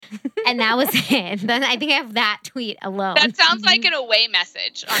And that was it. Then I think I have that tweet alone. That sounds like an away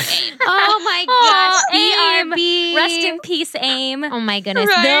message on AIM. Oh my gosh, AIM. BRB. Rest in peace, AIM. Oh my goodness.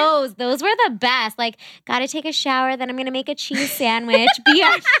 Right. Those were the best. Like, gotta take a shower, then I'm gonna make a cheese sandwich.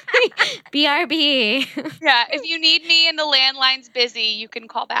 BRB. Yeah, if you need me and the landline's busy, you can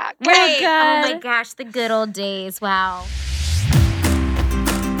call back. Right. God. Oh my gosh, the good old days. Wow.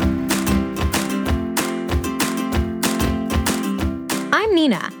 I'm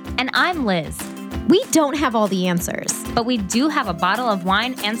Nina. And I'm Liz. We don't have all the answers. But we do have a bottle of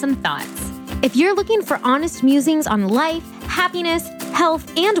wine and some thoughts. If you're looking for honest musings on life, happiness, health,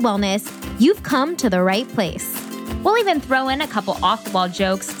 and wellness, you've come to the right place. We'll even throw in a couple off-the-wall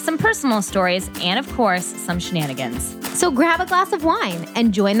jokes, some personal stories, and of course, some shenanigans. So grab a glass of wine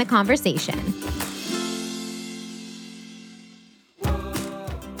and join the conversation.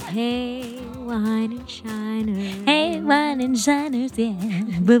 Hey, wine and shiners. Hey, wine and shiners, yeah.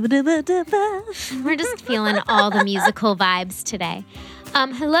 We're just feeling all the musical vibes today.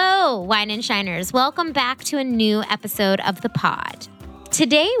 Hello, wine and shiners. Welcome back to a new episode of the pod.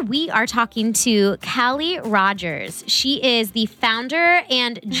 Today, we are talking to Callie Rogers. She is the founder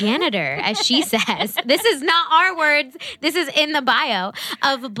and janitor, as she says. This is not our words. This is in the bio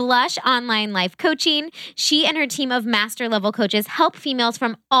of Blush Online Life Coaching. She and her team of master-level coaches help females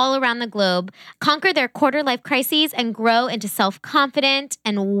from all around the globe conquer their quarter-life crises and grow into self-confident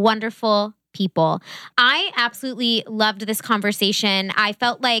and wonderful people. I absolutely loved this conversation. I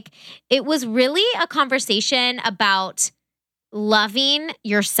felt like it was really a conversation about loving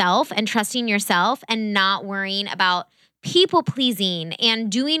yourself and trusting yourself and not worrying about people pleasing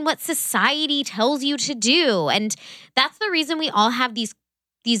and doing what society tells you to do. And that's the reason we all have these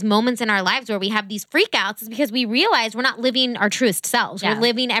moments in our lives where we have these freakouts, is because we realize we're not living our truest selves. Yeah. We're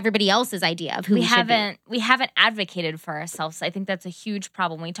living everybody else's idea of who we should be. We haven't advocated for ourselves. I think that's a huge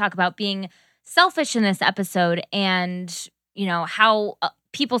problem. We talk about being selfish in this episode and, you know, how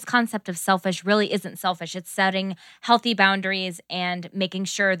people's concept of selfish really isn't selfish. It's setting healthy boundaries and making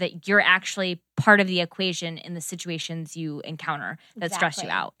sure that you're actually part of the equation in the situations you encounter that stress you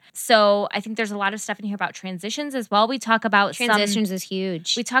out. So I think there's a lot of stuff in here about transitions as well. We talk about Transitions is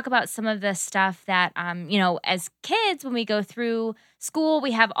huge. We talk about some of the stuff that, you know, as kids, when we go through school,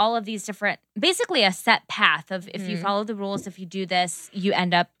 we have all of these different, basically a set path of if you follow the rules, if you do this, you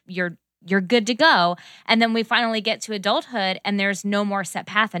end up, you're good to go. And then we finally get to adulthood and there's no more set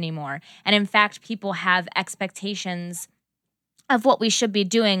path anymore. And in fact, people have expectations of what we should be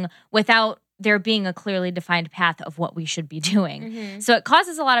doing without there being a clearly defined path of what we should be doing. So it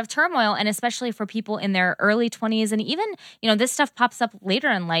causes a lot of turmoil, and especially for people in their early 20s. And even, you know, this stuff pops up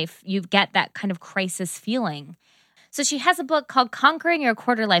later in life. You get that kind of crisis feeling. So she has a book called Conquering Your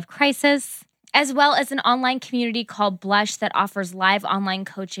Quarter Life Crisis, as well as an online community called Blush that offers live online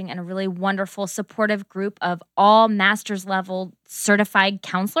coaching and a really wonderful supportive group of all master's level certified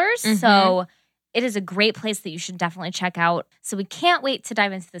counselors. So it is a great place that you should definitely check out. So we can't wait to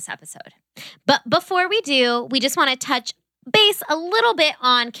dive into this episode. But before we do, we just want to touch base a little bit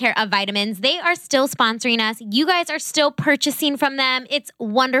on Care of Vitamins. They are still sponsoring us. You guys are still purchasing from them. It's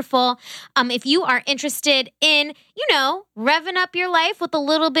wonderful. If you are interested in, you know, revving up your life with a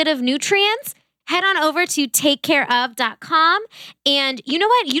little bit of nutrients, head on over to takecareof.com. And you know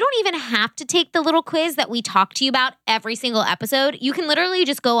what? You don't even have to take the little quiz that we talk to you about every single episode. You can literally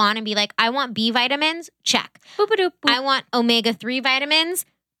just go on and be like, I want B vitamins. Check. Boop-a-doop, boop. I want omega-3 vitamins.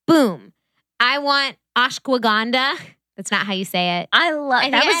 Boom. I want ashwagandha. That's not how you say it. I love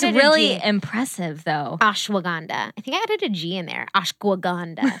think that. I Was added a really G. impressive, though. Ashwagandha. I think I added a G in there.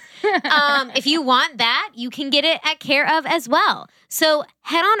 Ashwagandha. If you want that, you can get it at Care of as well. So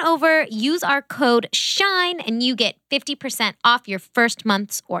head on over, use our code SHINE, and you get 50% off your first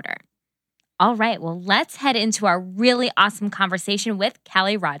month's order. All right, well, let's head into our really awesome conversation with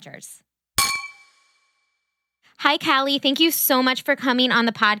Callie Rogers. Hi, Callie. Thank you so much for coming on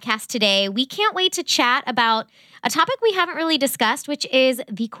the podcast today. We can't wait to chat about a topic we haven't really discussed, which is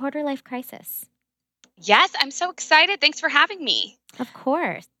the quarter life crisis. Yes, I'm so excited. Thanks for having me. Of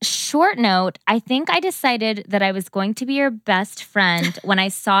course. Short note, I think I decided that I was going to be your best friend when I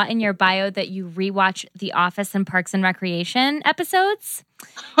saw in your bio that you rewatch The Office and Parks and Recreation episodes.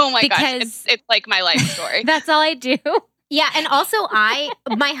 Oh my gosh, Because- it's like my life story. That's all I do. Yeah, and also my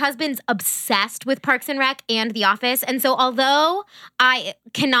husband's obsessed with Parks and Rec and The Office. And so although I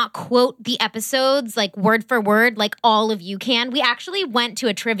cannot quote the episodes like word for word like all of you can, we actually went to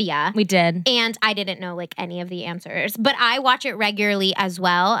a trivia. We did. And I didn't know like any of the answers. But I watch it regularly as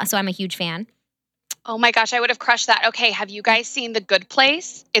well, so I'm a huge fan. Oh my gosh, I would have crushed that. Okay, have you guys seen The Good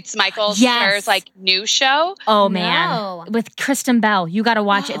Place? It's Michael Yes. Schur's new show. Oh man, No. with Kristen Bell, you got to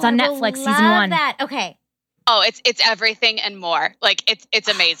watch it. It's on I will Netflix, season love 1. That. Okay. Oh, it's everything and more. It's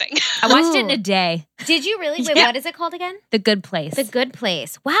amazing. I watched it in Ooh. a day. Did you really? Wait, Yeah. what is it called again? The Good Place. The Good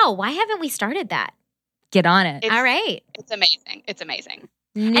Place. Wow. Why haven't we started that? Get on it. It's- All right. It's amazing. It's amazing.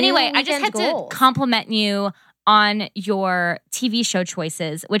 Anyway, New I just had weekend goals. to compliment you on your TV show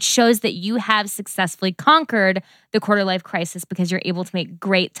choices, which shows that you have successfully conquered the quarter life crisis because you're able to make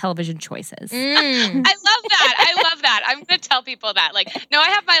great television choices. Mm. I love that. I love that. I'm going to tell people that. No, I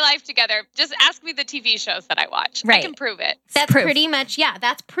have my life together. Just ask me the TV shows that I watch. Right. I can prove it. That's proof. pretty much,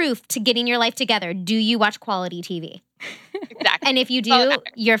 that's proof to getting your life together. Do you watch quality TV? Exactly. And if you all that do, matters.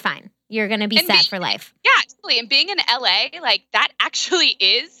 you're fine. You're going to be And set be- for life. Yeah, totally. And being in LA, that actually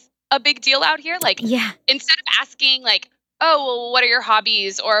is a big deal out here. Yeah. Instead of asking oh, well, what are your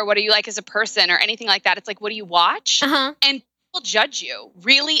hobbies or what do you like as a person or anything like that, it's what do you watch? Uh-huh. And people judge you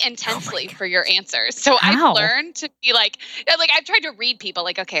really intensely God. for your answers. So Wow. I've learned to be I've tried to read people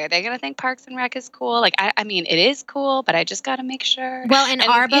okay, are they going to think Parks and Rec is cool? I mean, it is cool, but I just got to make sure. Well, in And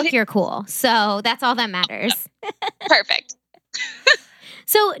our it- book, you're cool. So that's all that matters. Perfect.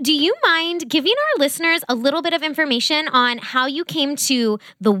 So, do you mind giving our listeners a little bit of information on how you came to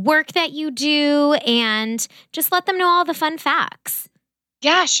the work that you do and just let them know all the fun facts?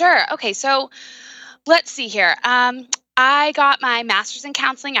 Yeah, sure. Okay, so let's see here. I got my master's in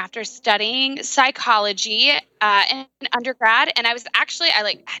counseling after studying psychology in undergrad, and I was actually had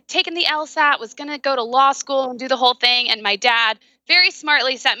taken the LSAT, was going to go to law school and do the whole thing, and my dad very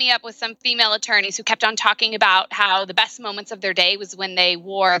smartly set me up with some female attorneys who kept on talking about how the best moments of their day was when they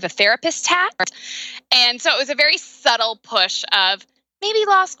wore the therapist hat. And so it was a very subtle push of maybe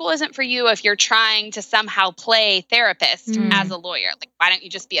law school isn't for you if you're trying to somehow play therapist Mm. as a lawyer. Why don't you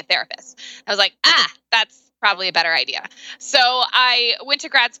just be a therapist? I was like, that's probably a better idea. So I went to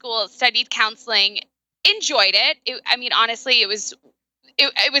grad school, studied counseling, enjoyed it. Honestly, it was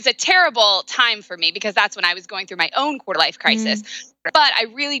a terrible time for me because that's when I was going through my own quarter life crisis. But I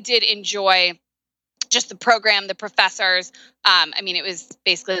really did enjoy just the program, the professors. It was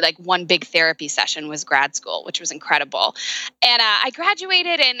basically one big therapy session was grad school, which was incredible. And I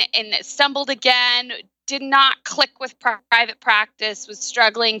graduated and stumbled again, did not click with private practice, was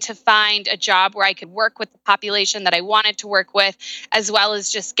struggling to find a job where I could work with the population that I wanted to work with, as well as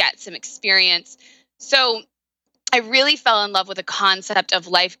just get some experience. So I really fell in love with the concept of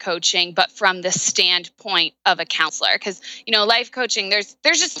life coaching, but from the standpoint of a counselor. Because, life coaching, there's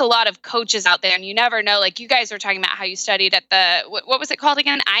just a lot of coaches out there, and you never know. You guys were talking about how you studied at the, what was it called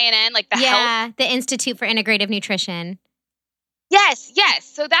again? INN, the health. The Institute for Integrative Nutrition. Yes.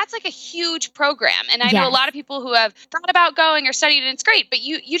 So that's a huge program. And I know a Yes. lot of people who have thought about going or studied, and it's great, but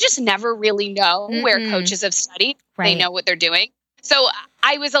you just never really know where Mm-mm. coaches have studied. Right. They know what they're doing. So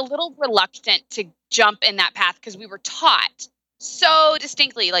I was a little reluctant to jump in that path because we were taught so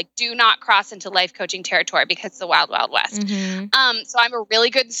distinctly, do not cross into life coaching territory because it's the wild, wild west. Mhm. So I'm a really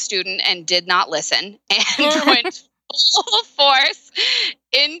good student and did not listen and went full force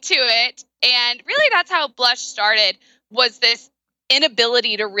into it. And really that's how Blush started, was this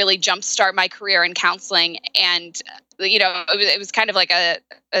inability to really jumpstart my career in counseling. And, it was kind of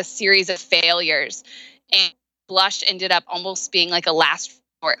a series of failures. And Blush ended up almost being a last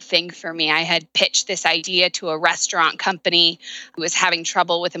resort thing for me. I had pitched this idea to a restaurant company who was having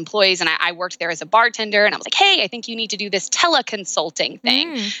trouble with employees, and I worked there as a bartender, and I was like, hey, I think you need to do this teleconsulting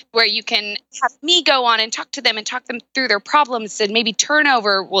thing where you can have me go on and talk them through their problems, and maybe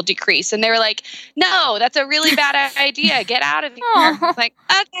turnover will decrease. And they were like, no, that's a really bad idea. Get out of here. I was like,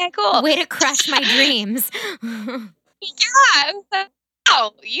 okay, cool. Way to crush my dreams. Yeah.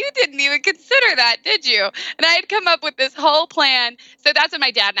 Oh, you didn't even consider that, did you? And I had come up with this whole plan. So that's when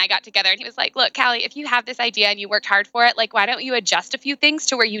my dad and I got together, and he was like, look, Callie, if you have this idea and you worked hard for it, why don't you adjust a few things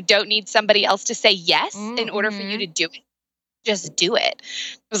to where you don't need somebody else to say yes in order for you to do it? Just do it.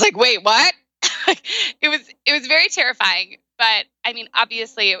 I was like, wait, what? It was very terrifying. But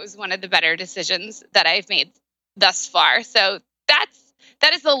obviously it was one of the better decisions that I've made thus far. So that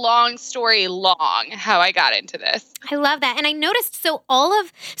is the long story long how I got into this. I love that. And I noticed, so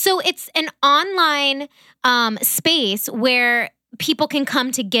it's an online space where people can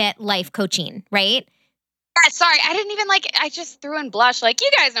come to get life coaching, right? Yeah, sorry, I didn't even I just threw in Blush. You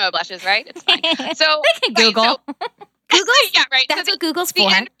guys know what Blush is, right? It's fine. So They can Google. Google? yeah, right. That's So what Google's the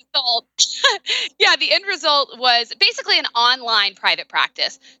for. end result, the end result was basically an online private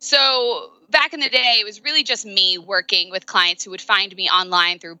practice. So back in the day, it was really just me working with clients who would find me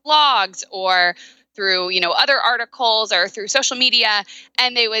online through blogs or through, other articles or through social media.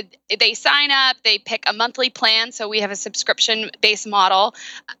 And they sign up, they pick a monthly plan. So we have a subscription-based model.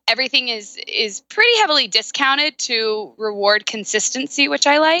 Everything is pretty heavily discounted to reward consistency, which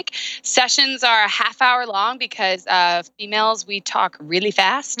I like. Sessions are a half hour long because females, we talk really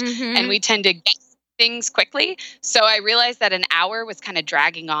fast and we tend to get things quickly. So I realized that an hour was kind of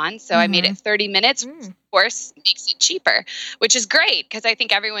dragging on. So I made it 30 minutes, which of course makes it cheaper, which is great because I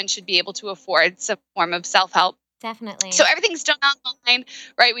think everyone should be able to afford some form of self-help. Definitely. So everything's done online,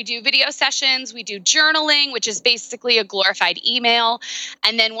 right? We do video sessions, we do journaling, which is basically a glorified email.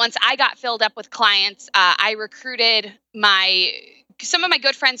 And then once I got filled up with clients, I recruited some of my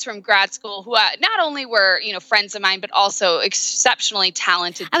good friends from grad school who not only were, friends of mine, but also exceptionally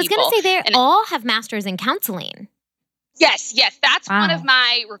talented people. I was going to say they all have masters in counseling. Yes. That's one of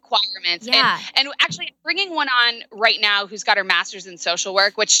my requirements. Yeah. And actually I'm bringing one on right now who's got her master's in social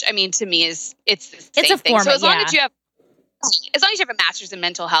work, which I mean, to me it's the same thing. So as long as you have a master's in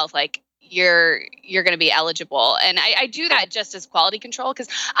mental health, like you're going to be eligible. And I do that just as quality control because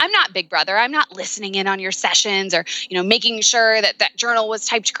I'm not Big Brother. I'm not listening in on your sessions or, making sure that journal was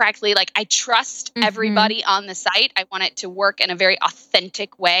typed correctly. Like I trust everybody on the site. I want it to work in a very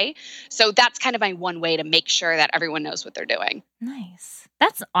authentic way. So that's kind of my one way to make sure that everyone knows what they're doing. Nice.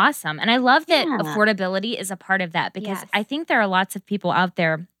 That's awesome. And I love that affordability is a part of that because I think there are lots of people out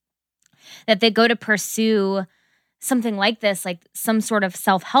there that they go to pursue something like this, like some sort of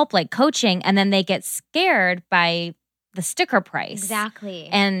self-help, like coaching, and then they get scared by the sticker price. Exactly.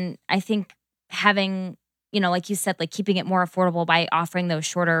 And I think having, like you said, like keeping it more affordable by offering those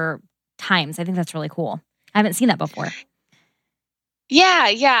shorter times, I think that's really cool. I haven't seen that before.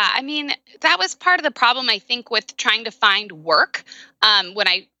 Yeah. I mean, that was part of the problem, I think, with trying to find work when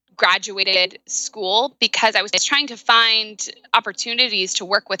I graduated school because I was trying to find opportunities to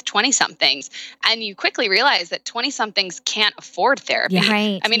work with 20-somethings. And you quickly realize that 20-somethings can't afford therapy. Yeah,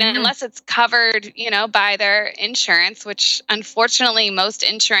 right. I mean, unless it's covered, by their insurance, which unfortunately most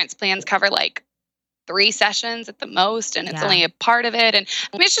insurance plans cover like 3 sessions at the most, and it's only a part of it. And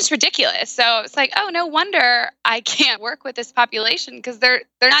I mean, it's just ridiculous. So it's like, oh, no wonder I can't work with this population because they're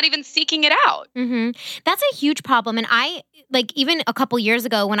not even seeking it out. That's a huge problem. And even a couple years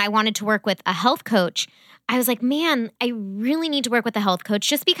ago when I wanted to work with a health coach, I was like, man, I really need to work with a health coach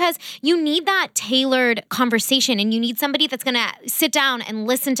just because you need that tailored conversation and you need somebody that's going to sit down and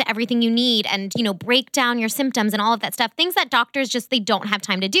listen to everything you need and, break down your symptoms and all of that stuff. Things that doctors they don't have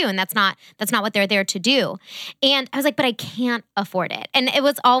time to do. And that's not what they're there to do. And I was like, but I can't afford it. And it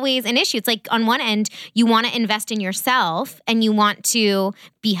was always an issue. It's like on one end, you want to invest in yourself and you want to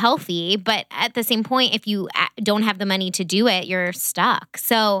be healthy. But at the same point, if you don't have the money to do it, you're stuck.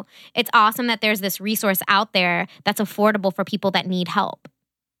 So it's awesome that there's this resource out there that's affordable for people that need help.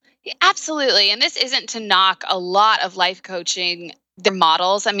 Yeah, absolutely. And this isn't to knock a lot of life coaching, their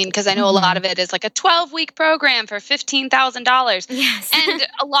models. I mean, because I know a lot of it is like a 12-week program for $15,000. Yes. And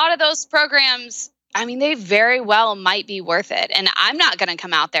a lot of those programs, I mean, they very well might be worth it. And I'm not going to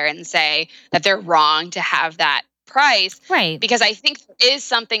come out there and say that they're wrong to have that price. Right. Because I think there is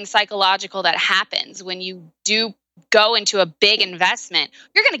something psychological that happens when you do go into a big investment.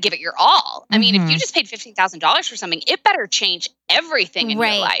 You're going to give it your all. I mean, if you just paid $15,000 for something, it better change everything in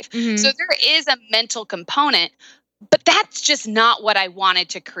your life. So there is a mental component, but that's just not what I wanted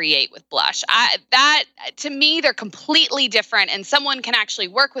to create with Blush. That to me, they're completely different, and someone can actually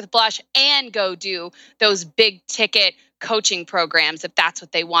work with Blush and go do those big ticket coaching programs if that's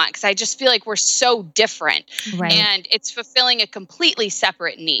what they want. Because I just feel like we're so different, and it's fulfilling a completely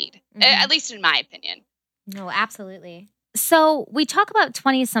separate need, at least in my opinion. No, absolutely. So we talk about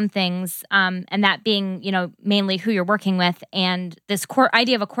 20-somethings and that being, mainly who you're working with and this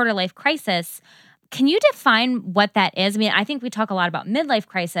idea of a quarter life crisis. Can you define what that is? I mean, I think we talk a lot about midlife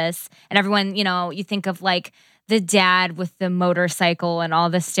crisis and everyone, you think of like the dad with the motorcycle and all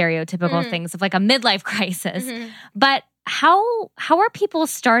the stereotypical things of like a midlife crisis. But how are people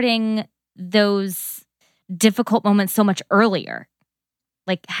starting those difficult moments so much earlier?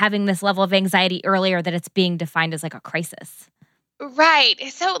 Like having this level of anxiety earlier that it's being defined as like a crisis. Right.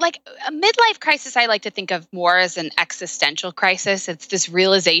 So like a midlife crisis, I like to think of more as an existential crisis. It's this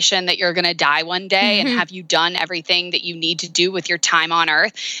realization that you're going to die one day and have you done everything that you need to do with your time on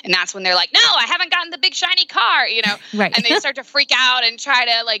earth? And that's when they're like, no, I haven't gotten the big shiny car, Right. And they start to freak out and try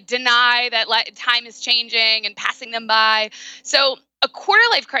to like deny that time is changing and passing them by. So a quarter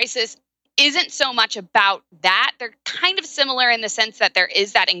life crisis isn't so much about that. They're kind of similar in the sense that there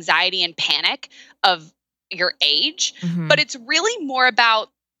is that anxiety and panic of your age, but it's really more about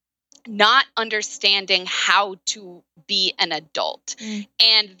not understanding how to be an adult.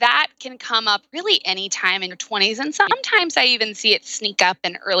 And that can come up really anytime in your 20s. And sometimes I even see it sneak up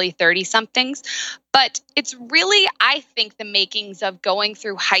in early 30-somethings. But it's really, I think, the makings of going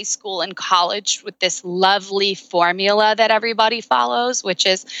through high school and college with this lovely formula that everybody follows, which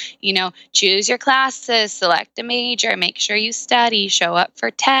is, choose your classes, select a major, make sure you study, show up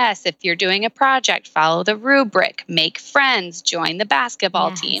for tests. If you're doing a project, follow the rubric, make friends, join the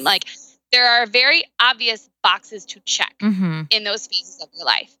basketball team. Like, there are very obvious boxes to check in those phases of your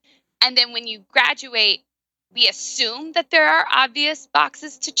life. And then when you graduate, we assume that there are obvious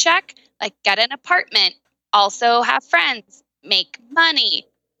boxes to check, like get an apartment, also have friends, make money,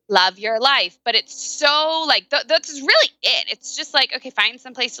 love your life. But it's so like, that's really it. It's just like, okay, find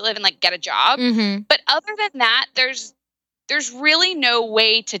some place to live and like get a job. But other than that, there's really no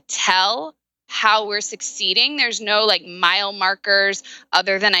way to tell how we're succeeding. There's no like mile markers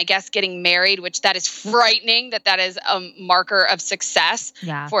other than, I guess, getting married, which that is frightening that is a marker of success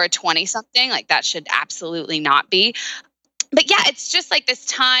for a 20-something. Like, that should absolutely not be. But yeah, it's just like this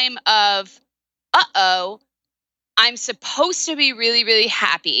time of, I'm supposed to be really, really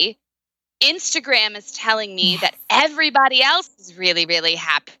happy. Instagram is telling me that everybody else is really, really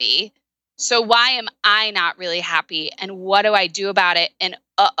happy. So why am I not really happy? And what do I do about it? And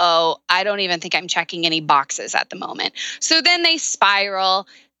I don't even think I'm checking any boxes at the moment. So then they spiral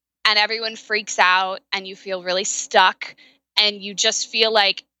and everyone freaks out and you feel really stuck and you just feel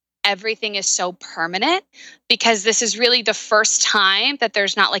like everything is so permanent, because this is really the first time that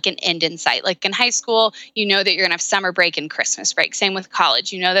there's not like an end in sight. Like in high school, you know that you're going to have summer break and Christmas break. Same with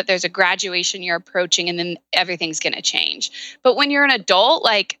college. You know that there's a graduation you're approaching and then everything's going to change. But when you're an adult,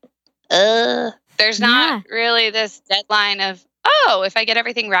 like, there's not really this deadline of, if I get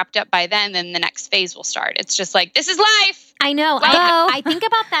everything wrapped up by then the next phase will start. It's just like, this is life. I know. I think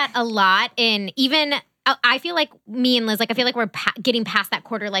about that a lot in even... I feel like me and Liz, like I feel like we're getting past that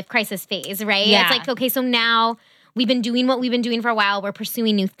quarter life crisis phase, right? Yeah. It's like, okay, so now we've been doing what we've been doing for a while. We're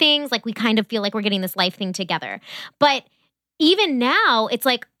pursuing new things. Like we kind of feel like we're getting this life thing together. But even now, it's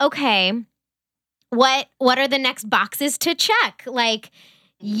like, okay, what are the next boxes to check? Like,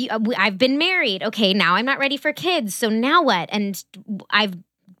 I've been married. Okay, now I'm not ready for kids. So now what? And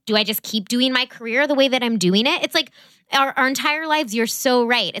do I just keep doing my career the way that I'm doing it? It's like our entire lives, you're so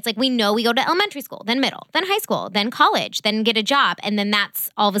right. It's like we know we go to elementary school, then middle, then high school, then college, then get a job. And then that's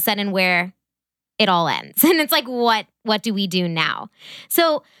all of a sudden where it all ends. And it's like, what do we do now?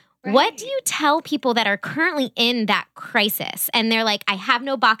 So what do you tell people that are currently in that crisis? And they're like, I have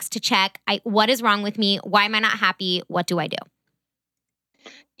no box to check. What is wrong with me? Why am I not happy? What do I do?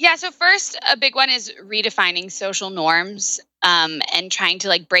 Yeah, so first, a big one is redefining social norms and trying to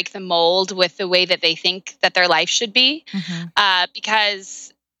like break the mold with the way that they think that their life should be.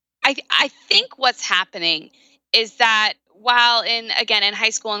 Because I think what's happening is that while in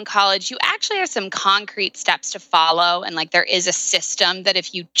high school and college, you actually have some concrete steps to follow. And like there is a system that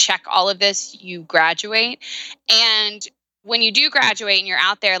if you check all of this, you graduate. And when you do graduate and you're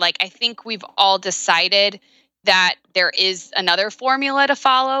out there, like I think we've all decided that there is another formula to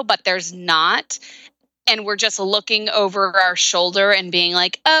follow, but there's not. And we're just looking over our shoulder and being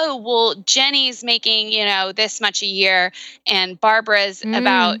like, oh, well, Jenny's making, this much a year and Barbara's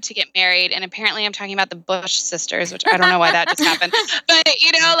about to get married. And apparently I'm talking about the Bush sisters, which I don't know why that just happened. But,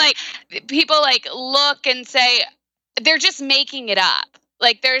 like people like look and say, they're just making it up.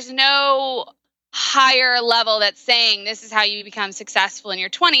 Like there's no higher level that's saying this is how you become successful in your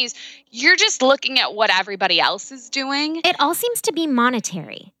 20s. You're just looking at what everybody else is doing. It all seems to be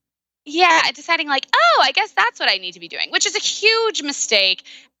monetary. Yeah, deciding like, I guess that's what I need to be doing, which is a huge mistake.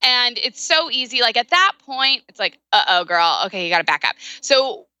 And it's so easy. Like at that point, it's like, girl, okay, you got to back up.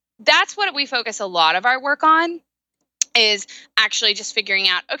 So that's what we focus a lot of our work on, is actually just figuring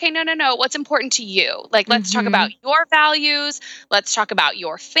out, okay, no, what's important to you? Like, let's talk about your values. Let's talk about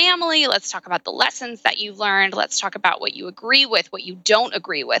your family. Let's talk about the lessons that you've learned. Let's talk about what you agree with, what you don't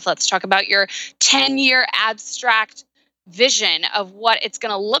agree with. Let's talk about your 10-year abstract vision of what it's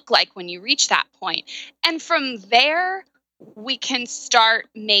going to look like when you reach that point. And from there, we can start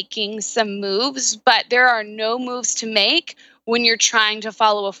making some moves, but there are no moves to make when you're trying to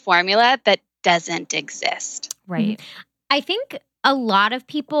follow a formula that doesn't exist. Right. I think a lot of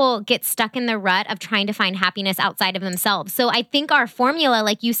people get stuck in the rut of trying to find happiness outside of themselves. So I think our formula,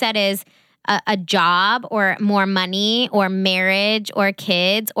 like you said, is a job or more money or marriage or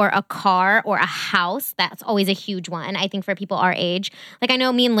kids or a car or a house. That's always a huge one, I think, for people our age. Like I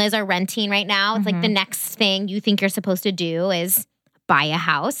know me and Liz are renting right now. It's like the next thing you think you're supposed to do is buy a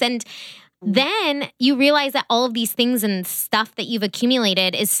house. And then you realize that all of these things and stuff that you've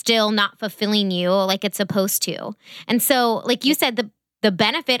accumulated is still not fulfilling you like it's supposed to. And so, like you said, the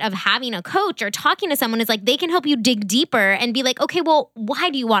benefit of having a coach or talking to someone is like they can help you dig deeper and be like, okay, well, why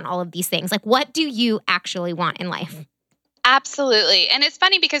do you want all of these things? Like, what do you actually want in life? Absolutely. And it's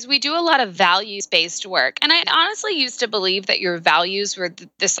funny because we do a lot of values-based work. And I honestly used to believe that your values were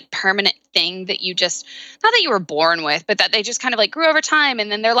this permanent thing that you just, not that you were born with, but that they just kind of like grew over time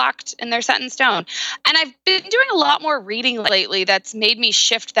and then they're locked and they're set in stone. And I've been doing a lot more reading lately that's made me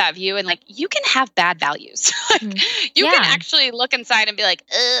shift that view and like, you can have bad values. You can actually look inside and be like,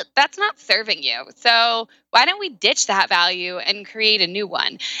 that's not serving you. So why don't we ditch that value and create a new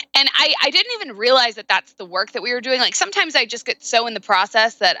one? And I didn't even realize that that's the work that we were doing. Like sometimes I just get so in the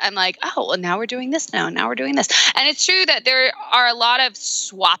process that I'm like, oh, well, now we're doing this now. Now we're doing this. And it's true that there are a lot of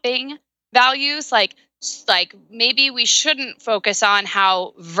swapping values. Like maybe we shouldn't focus on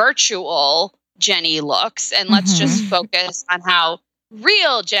how virtual Jenny looks and let's just focus on how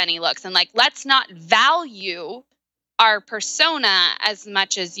real Jenny looks. And like, let's not value our persona as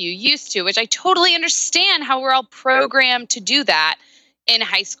much as you used to, which I totally understand how we're all programmed to do that in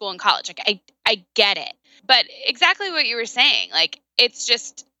high school and college. Like I get it. But exactly what you were saying, like it's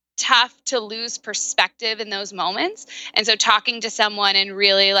just tough to lose perspective in those moments. And so talking to someone and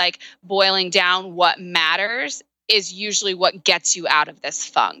really like boiling down what matters is usually what gets you out of this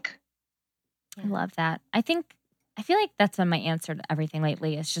funk. I love that. I feel like that's been my answer to everything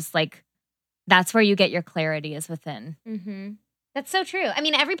lately. It's just like, that's where you get your clarity is within. Mm-hmm. That's so true. I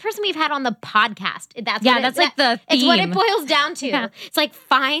mean, every person we've had on the podcast, that's like the theme. It's what it boils down to. Yeah. It's like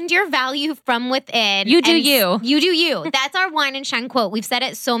find your value from within. You do you. You do you. That's our Wine and Shine quote. We've said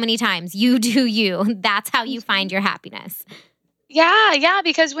it so many times. You do you. That's how you find your happiness. Yeah,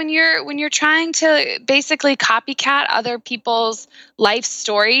 because when you're trying to basically copycat other people's life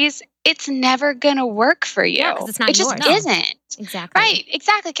stories, it's never gonna work for you. Yeah, 'cause it's not yours. It just isn't. Exactly. Right,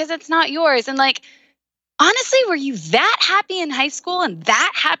 exactly, because it's not yours. And like, honestly, were you that happy in high school and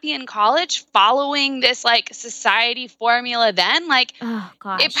that happy in college following this like society formula then? Like, oh,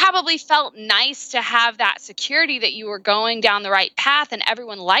 gosh. It probably felt nice to have that security that you were going down the right path and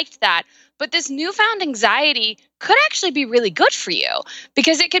everyone liked that. But this newfound anxiety could actually be really good for you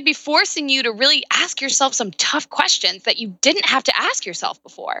because it could be forcing you to really ask yourself some tough questions that you didn't have to ask yourself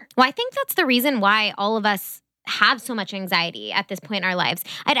before. Well, I think that's the reason why all of us have so much anxiety at this point in our lives.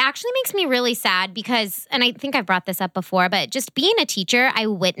 It actually makes me really sad because, and I think I've brought this up before, but just being a teacher, I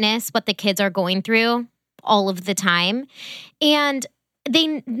witness what the kids are going through all of the time. And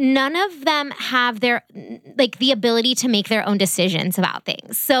none of them have their, like, the ability to make their own decisions about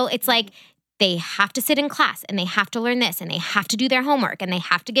things. So it's like, they have to sit in class and they have to learn this and they have to do their homework and they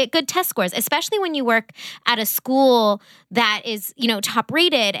have to get good test scores, especially when you work at a school that is, top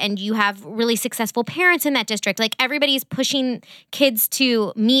rated and you have really successful parents in that district. Like everybody's pushing kids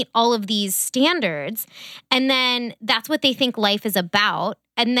to meet all of these standards. And then that's what they think life is about.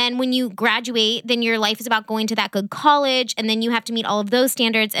 And then when you graduate, then your life is about going to that good college. And then you have to meet all of those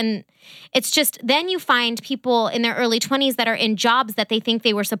standards. And it's just, then you find people in their early 20s that are in jobs that they think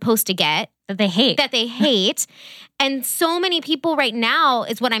they were supposed to get. That they hate. And so many people right now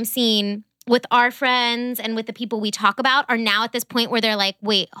is what I'm seeing with our friends and with the people we talk about are now at this point where they're like,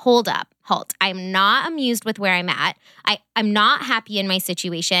 wait, hold up, halt. I'm not amused with where I'm at. I'm not happy in my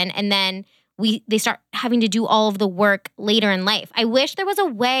situation. And then they start having to do all of the work later in life. I wish there was a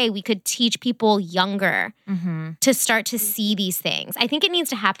way we could teach people younger to start to see these things. I think it needs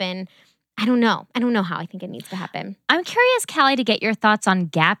to happen. I don't know how I think it needs to happen. I'm curious, Callie, to get your thoughts on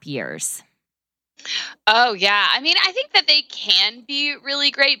gap years. Oh, yeah. I mean, I think that they can be really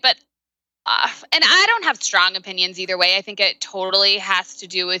great, but and I don't have strong opinions either way. I think it totally has to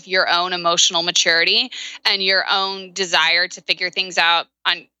do with your own emotional maturity and your own desire to figure things out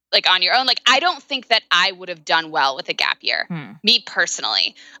on your own. Like, I don't think that I would have done well with a gap year, me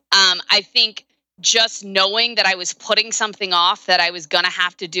personally. I think just knowing that I was putting something off that I was going to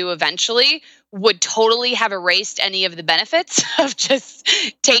have to do eventually would totally have erased any of the benefits of just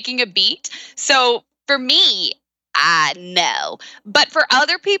taking a beat. So for me, no. But for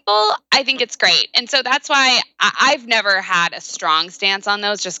other people, I think it's great. And so that's why I've never had a strong stance on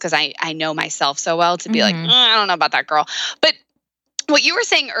those just because I know myself so well to be like, I don't know about that girl. But what you were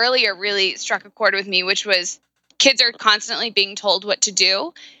saying earlier really struck a chord with me, which was kids are constantly being told what to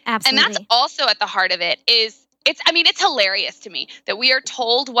do. Absolutely. And that's also at the heart of it it's hilarious to me that we are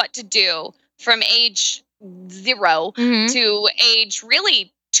told what to do from age 0 to age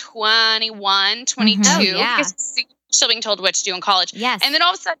really 21, 22. Oh, yeah. Because you're still being told what to do in college. Yes. And then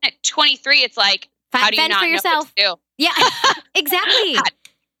all of a sudden at 23, it's like, how do you not know what to do? Yeah, exactly.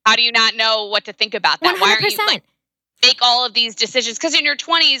 How do you not know what to think about that? 100%. Why aren't you like make all of these decisions? Because in your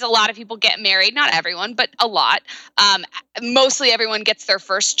 20s, a lot of people get married. Not everyone, but a lot. Mostly everyone gets their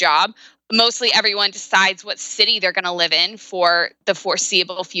first job. Mostly everyone decides what city they're going to live in for the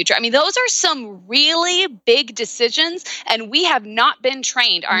foreseeable future. I mean, those are some really big decisions, and we have not been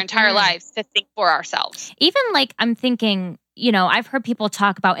trained our entire lives to think for ourselves. Even like I'm thinking, you know, I've heard people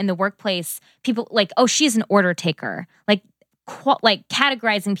talk about in the workplace, people like, oh, she's an order taker, like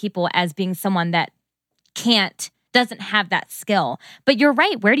categorizing people as being someone that doesn't have that skill. But you're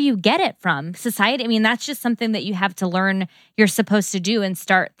right. Where do you get it from? Society? I mean, that's just something that you have to learn you're supposed to do and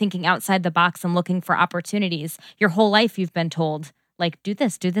start thinking outside the box and looking for opportunities. Your whole life you've been told, like, do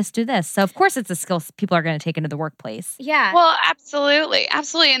this, do this, do this. So of course it's a skill people are going to take into the workplace. Yeah. Well, absolutely.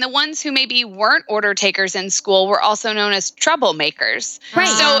 Absolutely. And the ones who maybe weren't order takers in school were also known as troublemakers. Right.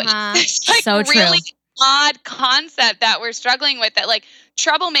 So it's like So true. really odd concept that we're struggling with, that like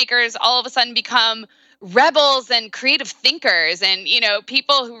troublemakers all of a sudden become rebels and creative thinkers and, you know,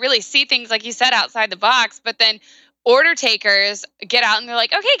 people who really see things, like you said, outside the box. But then order takers get out and they're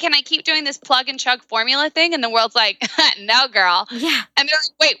like, okay, can I keep doing this plug and chug formula thing? And the world's like, no, girl. Yeah. And they're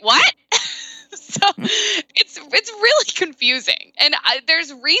like, wait, what? So it's really confusing. And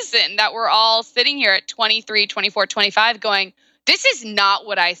there's reason that we're all sitting here at 23, 24, 25 going, this is not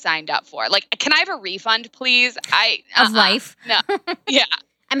what I signed up for. Like, can I have a refund, please? Of life? No. Yeah.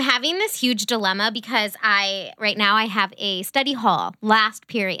 I'm having this huge dilemma because right now I have a study hall last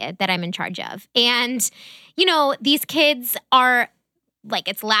period that I'm in charge of. And, you know, these kids are like,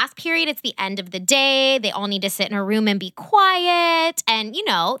 it's last period, it's the end of the day. They all need to sit in a room and be quiet. And, you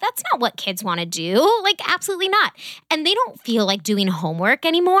know, that's not what kids want to do. Like, absolutely not. And they don't feel like doing homework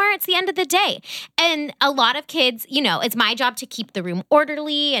anymore. It's the end of the day. And a lot of kids, you know, it's my job to keep the room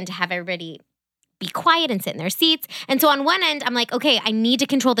orderly and to have everybody be quiet and sit in their seats. And so on one end, I'm like, okay, I need to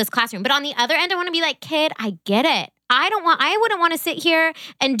control this classroom. But on the other end, I want to be like, kid, I get it. I wouldn't want to sit here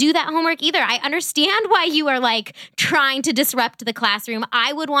and do that homework either. I understand why you are like trying to disrupt the classroom.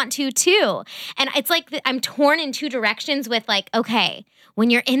 I would want to too. And it's like I'm torn in two directions with like, okay,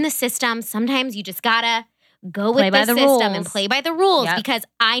 when you're in the system, sometimes you just gotta go with the system and play by the rules because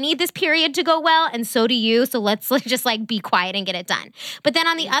I need this period to go well and so do you. So let's just like be quiet and get it done. But then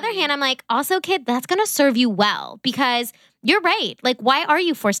on the other hand, I'm like, also kid, that's going to serve you well because you're right. Like, why are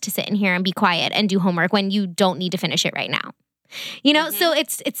you forced to sit in here and be quiet and do homework when you don't need to finish it right now? You know, so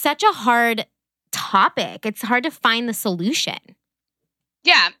it's such a hard topic. It's hard to find the solution.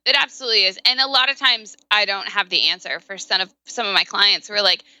 Yeah, it absolutely is. And a lot of times I don't have the answer for some of my clients who are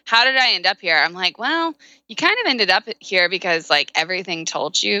like, how did I end up here? I'm like, well, you kind of ended up here because like everything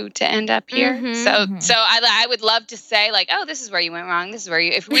told you to end up here. So I would love to say like, oh, this is where you went wrong. This is where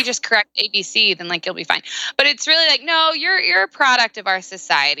if we just correct ABC, then like you'll be fine. But it's really like, no, you're a product of our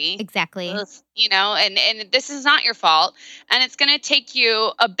society. Exactly. You know, and this is not your fault. And it's going to take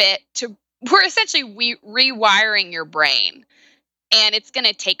you a bit we're essentially rewiring your brain. And it's going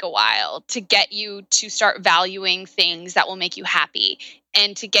to take a while to get you to start valuing things that will make you happy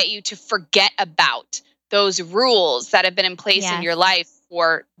and to get you to forget about those rules that have been in place in your life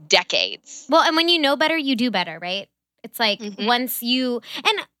for decades. Well, and when you know better, you do better, right? It's like once you,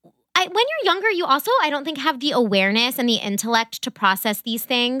 and when you're younger, you also, I don't think, have the awareness and the intellect to process these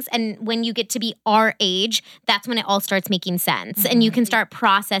things. And when you get to be our age, that's when it all starts making sense. And you can start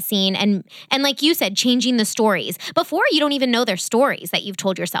processing and like you said, changing the stories. Before, you don't even know they're stories that you've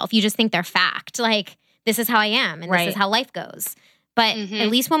told yourself. You just think they're fact. Like, this is how I am and this is how life goes. But at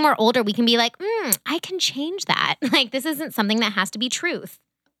least when we're older, we can be like, I can change that. Like, this isn't something that has to be truth.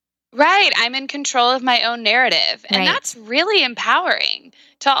 Right. I'm in control of my own narrative. And that's really empowering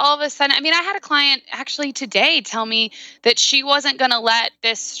to all of a sudden. I mean, I had a client actually today tell me that she wasn't going to let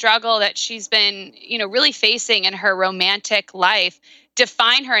this struggle that she's been, you know, really facing in her romantic life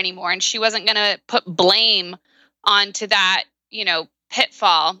define her anymore. And she wasn't going to put blame onto that, you know,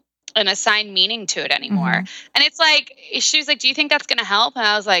 pitfall and assign meaning to it anymore. And it's like, she was like, do you think that's going to help? And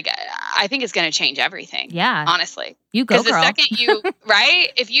I was like, I think it's going to change everything. Yeah. Honestly. You go, girl. Because the second you,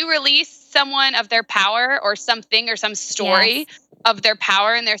 if you release someone of their power or something or some story of their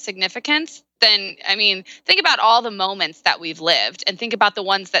power and their significance, then, I mean, think about all the moments that we've lived and think about the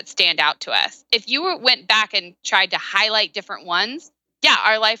ones that stand out to us. If you went back and tried to highlight different ones,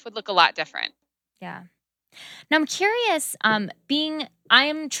 our life would look a lot different. Yeah. Now, I'm curious, I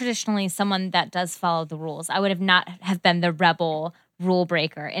am traditionally someone that does follow the rules. I would not have been the rebel rule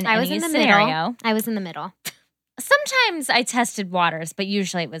breaker in any scenario. I was in the middle. Sometimes I tested waters, but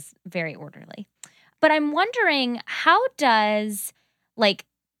usually it was very orderly. But I'm wondering, how does like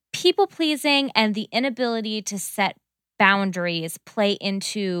people pleasing and the inability to set boundaries play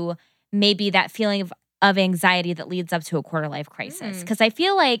into maybe that feeling of anxiety that leads up to a quarter life crisis? Because I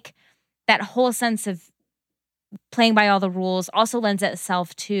feel like that whole sense of playing by all the rules also lends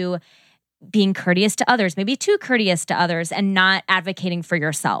itself to being courteous to others, maybe too courteous to others, and not advocating for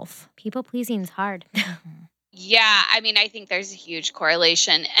yourself. People pleasing is hard. Yeah, I mean, I think there's a huge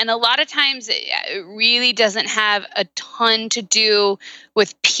correlation. And a lot of times it really doesn't have a ton to do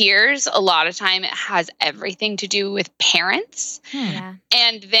with peers. A lot of time it has everything to do with parents. Yeah.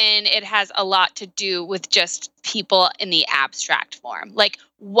 And then it has a lot to do with just people in the abstract form. Like,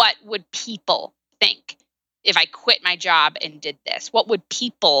 what would people think if I quit my job and did this? What would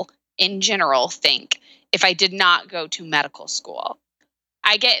people in general think if I did not go to medical school?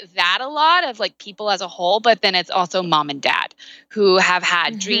 I get that a lot of like people as a whole, but then it's also mom and dad who have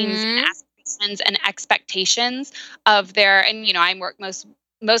had dreams and aspirations and expectations of their, and you know, I work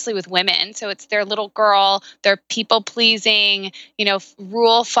mostly with women. So it's their little girl, their people pleasing, you know,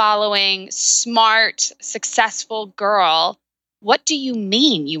 rule following, smart, successful girl. What do you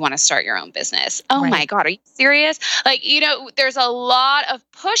mean you want to start your own business? Oh my God, are you serious? Like, you know, there's a lot of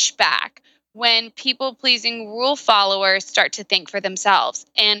pushback when people-pleasing rule followers start to think for themselves.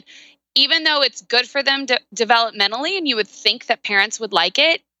 And even though it's good for them developmentally, and you would think that parents would like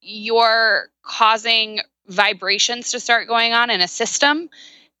it, you're causing vibrations to start going on in a system,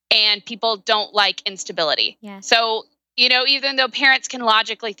 and people don't like instability. Yes. So, you know, even though parents can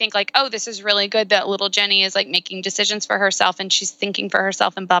logically think like, oh, this is really good that little Jenny is like making decisions for herself and she's thinking for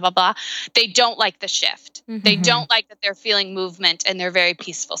herself and blah, blah, blah. They don't like the shift. They don't like that they're feeling movement in their very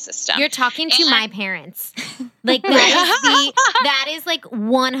peaceful system. You're talking to my parents. Like that is like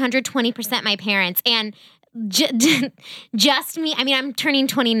 120% my parents. And just me. I mean, I'm turning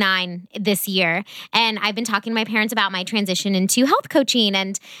 29 this year, and I've been talking to my parents about my transition into health coaching.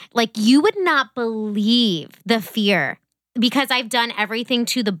 And like, you would not believe the fear, because I've done everything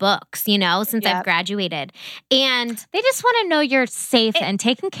to the books, you know, since I've graduated. And they just want to know you're safe and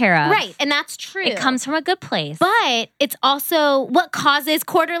taken care of. Right. And that's true. It comes from a good place. But it's also what causes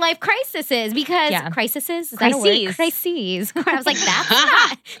quarter life crises, because crises, is that a word? Crises. I was like,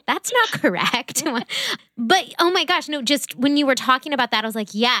 that's not correct. But oh my gosh, no, just when you were talking about that, I was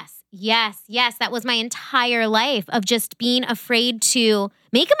like, yes. That was my entire life of just being afraid to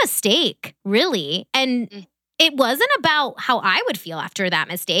make a mistake, really. And it wasn't about how I would feel after that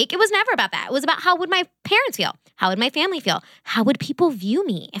mistake. It was never about that. It was about how would my parents feel? How would my family feel? How would people view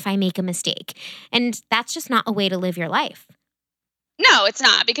me if I make a mistake? And that's just not a way to live your life. No, it's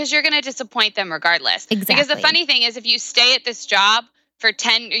not, because you're going to disappoint them regardless. Exactly. Because the funny thing is, if you stay at this job for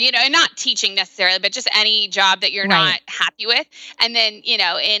 10, you know, and not teaching necessarily, but just any job that you're not happy with. And then, you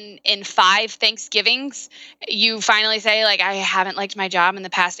know, in 5 Thanksgivings, you finally say like, I haven't liked my job in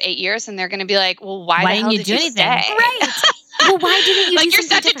the past 8 years. And they're going to be like, well, why the hell didn't you do anything? Stay? Right. Well, why didn't you like, do you're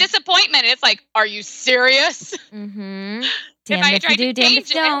such a disappointment. And it's like, are you serious? Damn if you do, damn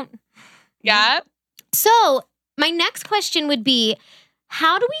if you don't. Yeah. So my next question would be,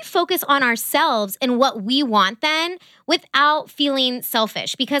 how do we focus on ourselves and what we want then without feeling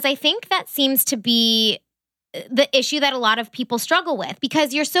selfish? Because I think that seems to be the issue that a lot of people struggle with,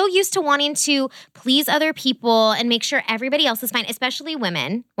 because you're so used to wanting to please other people and make sure everybody else is fine, especially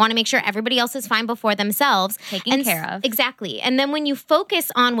women want to make sure everybody else is fine before themselves. Taken care of. Exactly. And then when you focus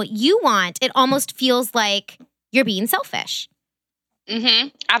on what you want, it almost feels like you're being selfish.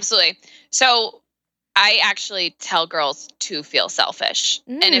 Absolutely. So I actually tell girls to feel selfish.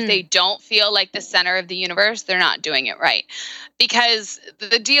 And if they don't feel like the center of the universe, they're not doing it right. Because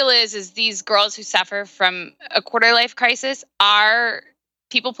the deal is these girls who suffer from a quarter life crisis are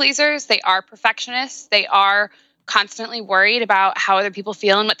people pleasers. They are perfectionists. They are constantly worried about how other people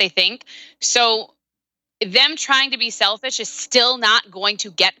feel and what they think. So them trying to be selfish is still not going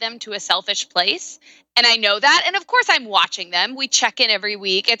to get them to a selfish place. And I know that. And of course, I'm watching them. We check in every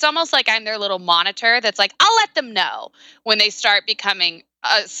week. It's almost like I'm their little monitor that's like, I'll let them know when they start becoming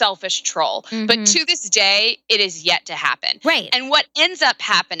a selfish troll. But to this day, it is yet to happen. Right. And what ends up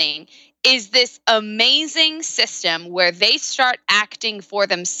happening is this amazing system where they start acting for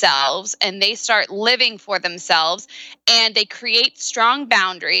themselves and they start living for themselves, and they create strong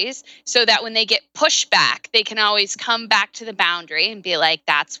boundaries so that when they get pushed back, they can always come back to the boundary and be like,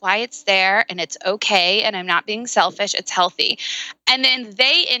 that's why it's there and it's okay. And I'm not being selfish. It's healthy. And then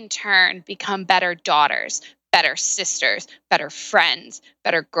they in turn become better daughters, better sisters, better friends,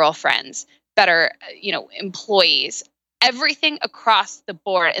 better girlfriends, better, you know, employees. Everything across the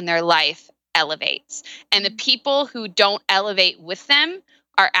board in their life elevates. And the people who don't elevate with them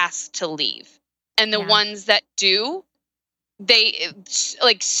are asked to leave. And the ones that do, they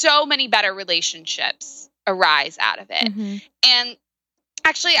like so many better relationships arise out of it. Mm-hmm. And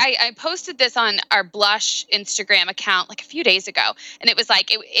actually, I posted this on our Blush Instagram account like a few days ago, and it was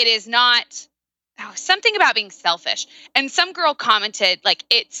like, it is not something about being selfish. And some girl commented like,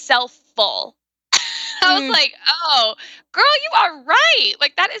 it's self-full. I was like, oh, girl, you are right.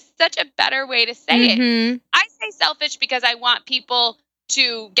 Like, that is such a better way to say it. I say selfish because I want people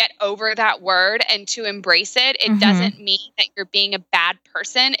to get over that word and to embrace it. It doesn't mean that you're being a bad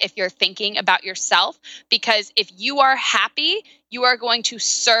person if you're thinking about yourself, because if you are happy, you are going to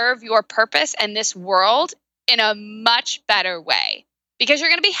serve your purpose and this world in a much better way because you're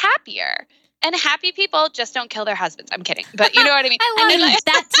going to be happier. And happy people just don't kill their husbands. I'm kidding. But you know what I mean? I love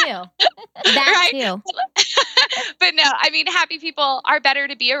that too. That too. But no, I mean, happy people are better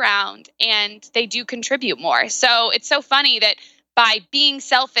to be around and they do contribute more. So it's so funny that by being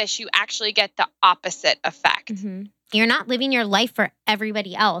selfish, you actually get the opposite effect. You're not living your life for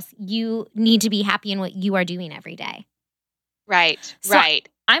everybody else. You need to be happy in what you are doing every day. Right, So right.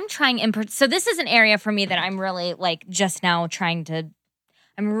 I'm trying, so this is an area for me that I'm really like just now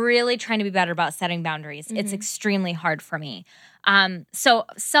I'm really trying to be better about setting boundaries. It's extremely hard for me. So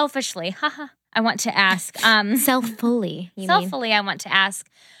selfishly, I want to ask. Self-fully. I want to ask,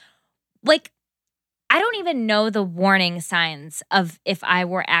 like, I don't even know the warning signs of if I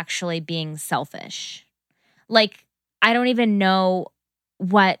were actually being selfish. Like, I don't even know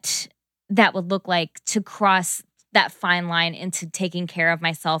what that would look like to cross that fine line into taking care of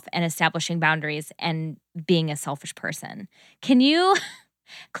myself and establishing boundaries and being a selfish person. Can you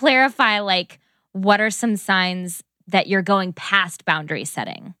clarify, like, what are some signs that you're going past boundary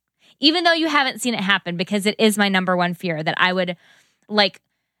setting? Even though you haven't seen it happen, because it is my number one fear that I would, like,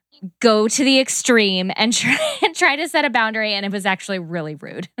 go to the extreme and try to set a boundary, and it was actually really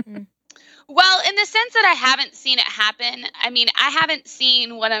rude. Well, in the sense that I haven't seen it happen, I mean, I haven't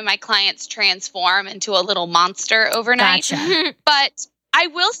seen one of my clients transform into a little monster overnight. Gotcha. But I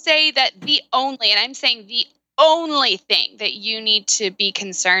will say that the only thing that you need to be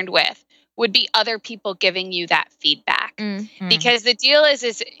concerned with would be other people giving you that feedback. Because the deal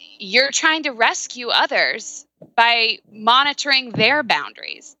is you're trying to rescue others by monitoring their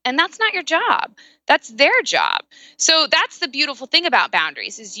boundaries. And that's not your job. That's their job. So that's the beautiful thing about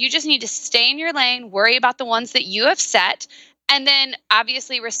boundaries is you just need to stay in your lane, worry about the ones that you have set, and then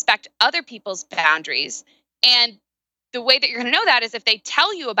obviously respect other people's boundaries. And the way that you're going to know that is if they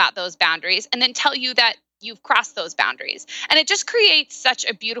tell you about those boundaries and then tell you that you've crossed those boundaries. And it just creates such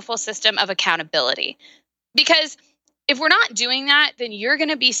a beautiful system of accountability. Because if we're not doing that, then you're going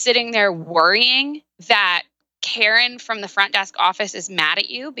to be sitting there worrying that Karen from the front desk office is mad at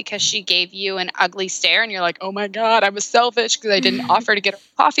you because she gave you an ugly stare and you're like, oh my God, I was selfish because I didn't offer to get her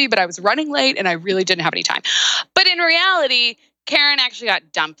coffee, but I was running late and I really didn't have any time. But in reality, Karen actually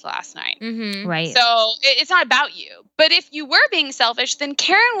got dumped last night. Right. So it's not about you. But if you were being selfish, then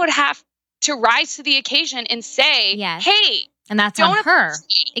Karen would have to rise to the occasion and say, hey, and that's on her.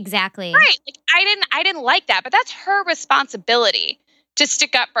 Exactly. Right. Like, I didn't like that, but that's her responsibility to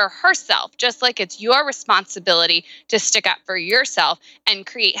stick up for herself, just like it's your responsibility to stick up for yourself and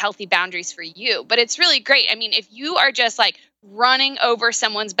create healthy boundaries for you. But it's really great. I mean, if you are just like running over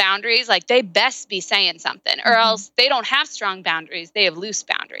someone's boundaries, like they best be saying something, or else they don't have strong boundaries. They have loose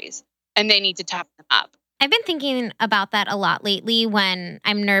boundaries and they need to toughen them up. I've been thinking about that a lot lately when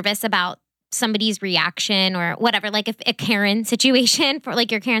I'm nervous about somebody's reaction or whatever, like if a Karen situation, for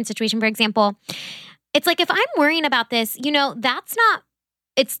like your Karen situation, for example, it's like, if I'm worrying about this,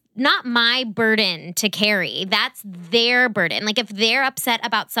 it's not my burden to carry. That's their burden. Like if they're upset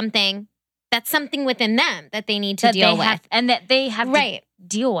about something, that's something within them that they need to deal with. And that they have to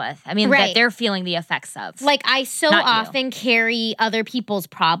deal with. I mean, that they're feeling the effects of. Like I so often carry other people's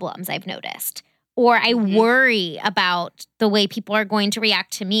problems, I've noticed. Or I worry about the way people are going to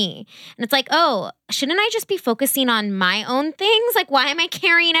react to me. And it's like, oh, shouldn't I just be focusing on my own things? Like, why am I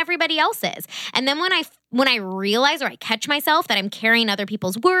carrying everybody else's? And then when I realize or I catch myself that I'm carrying other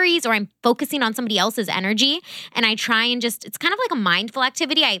people's worries or I'm focusing on somebody else's energy and I try and it's kind of like a mindful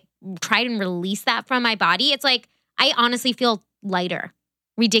activity. I try and release that from my body. It's like, I honestly feel lighter,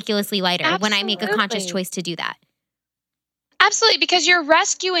 ridiculously lighter when I make a conscious choice to do that. Absolutely, because you're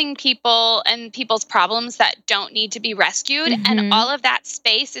rescuing people and people's problems that don't need to be rescued. And all of that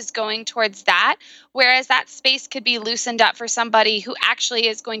space is going towards that. Whereas that space could be loosened up for somebody who actually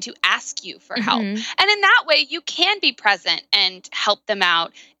is going to ask you for help. And in that way, you can be present and help them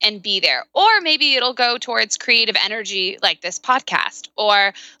out and be there. Or maybe it'll go towards creative energy like this podcast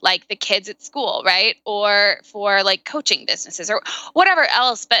or like the kids at school, right? Or for like coaching businesses or whatever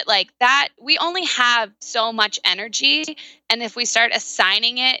else. But like that, we only have so much energy. And if we start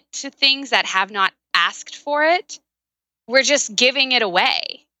assigning it to things that have not asked asked for it, we're just giving it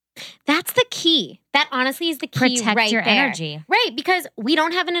away. That's the key. That honestly is the key. Protect right your there. energy. Right, because we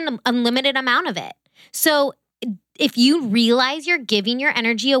don't have an unlimited amount of it. So if you realize you're giving your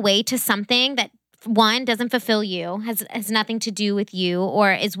energy away to something that, one, doesn't fulfill you, has nothing to do with you,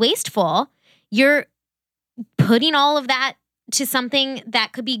 or is wasteful, you're putting all of that to something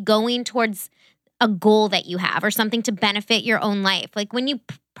that could be going towards a goal that you have or something to benefit your own life. Like when you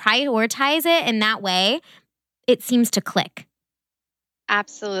prioritize it in that way, it seems to click.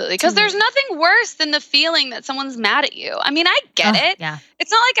 Absolutely. Because there's nothing worse than the feeling that someone's mad at you. I mean, I get it. Yeah.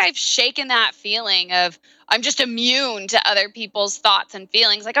 It's not like I've shaken that feeling of I'm just immune to other people's thoughts and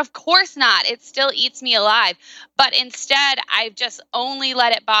feelings. Like, of course not. It still eats me alive. But instead, I've just only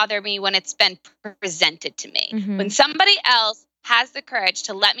let it bother me when it's been presented to me. Mm-hmm. When somebody else has the courage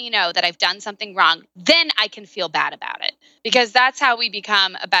to let me know that I've done something wrong, then I can feel bad about it, because that's how we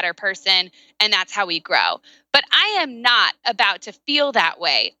become a better person and that's how we grow. But I am not about to feel that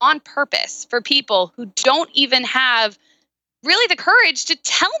way on purpose for people who don't even have really the courage to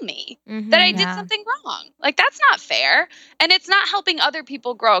tell me that I did something wrong. Like, that's not fair. And it's not helping other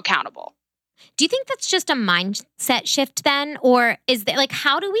people grow accountable. Do you think that's just a mindset shift then? Or is that like,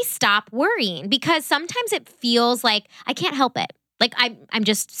 how do we stop worrying? Because sometimes it feels like I can't help it. Like I'm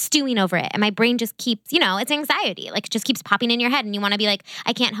just stewing over it and my brain just keeps, it's anxiety. Like it just keeps popping in your head and you want to be like,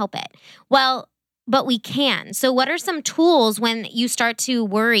 I can't help it. Well, but we can. So what are some tools when you start to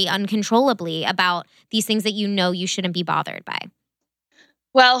worry uncontrollably about these things that you shouldn't be bothered by?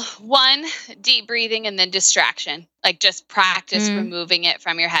 Well, one, deep breathing and then distraction. Like just practice removing it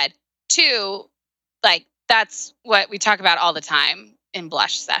from your head. Two, like that's what we talk about all the time in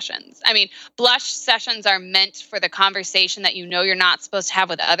blush sessions. I mean, blush sessions are meant for the conversation that you're not supposed to have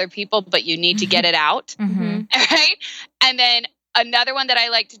with other people, but you need to get it out. Right? And then another one that I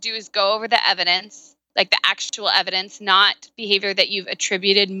like to do is go over the evidence, like the actual evidence, not behavior that you've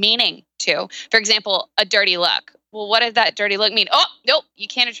attributed meaning to. For example, a dirty look. Well, what does that dirty look mean? Oh, nope, you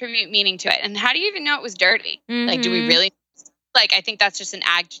can't attribute meaning to it. And how do you even know it was dirty? Like, do we really? Like, I think that's just an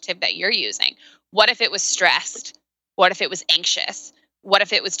adjective that you're using. What if it was stressed? What if it was anxious? What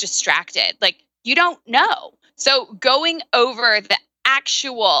if it was distracted? Like, you don't know. So going over the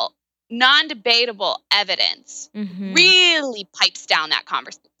actual non-debatable evidence really pipes down that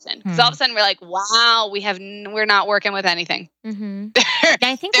conversation. Because all of a sudden we're like, wow, we're not working with anything.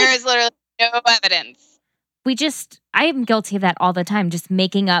 I think there is literally no evidence. I am guilty of that all the time. Just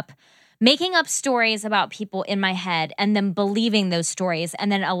making up stories about people in my head and then believing those stories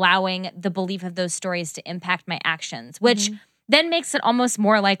and then allowing the belief of those stories to impact my actions, which then makes it almost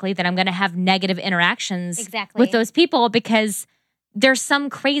more likely that I'm going to have negative interactions with those people because there's some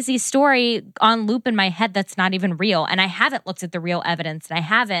crazy story on loop in my head that's not even real. And I haven't looked at the real evidence and I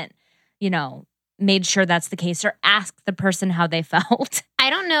haven't, made sure that's the case or asked the person how they felt. I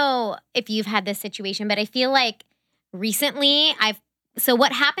don't know if you've had this situation, but I feel like recently so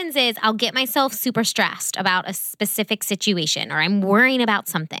what happens is I'll get myself super stressed about a specific situation or I'm worrying about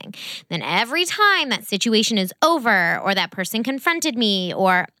something. Then every time that situation is over or that person confronted me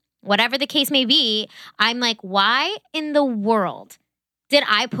or whatever the case may be, I'm like, why in the world did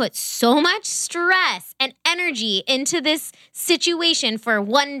I put so much stress and energy into this situation for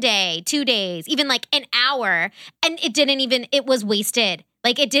 1 day, 2 days, even like an hour, and it was wasted.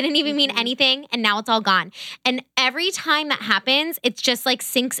 Like it didn't even mean anything, and now it's all gone. And every time that happens, it's just like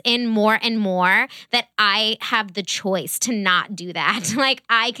sinks in more and more that I have the choice to not do that. Like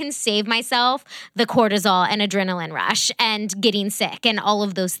I can save myself the cortisol and adrenaline rush and getting sick and all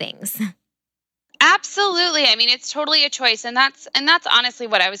of those things. Absolutely. I mean, it's totally a choice. And that's honestly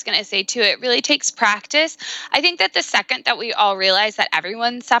what I was going to say too. It really takes practice. I think that the second that we all realize that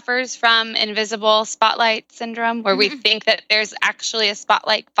everyone suffers from invisible spotlight syndrome, where we think that there's actually a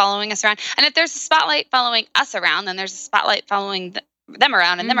spotlight following us around. And if there's a spotlight following us around, then there's a spotlight following them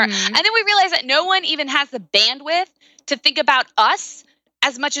around and them around. And then we realize that no one even has the bandwidth to think about us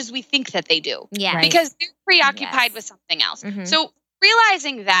as much as we think that they do. Yeah. Because they're preoccupied with something else. So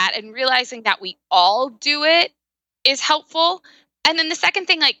realizing that and realizing that we all do it is helpful. And then the second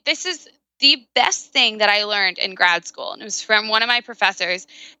thing, like this is the best thing that I learned in grad school. And it was from one of my professors.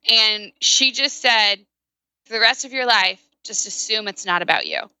 And she just said, for the rest of your life, just assume it's not about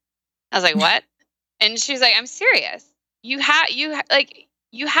you. I was like, what? And she's like, I'm serious. You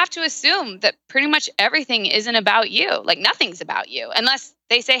have to assume that pretty much everything isn't about you. Like nothing's about you unless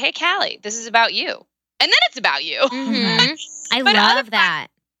they say, hey, Callie, this is about you. And then it's about you. I love that.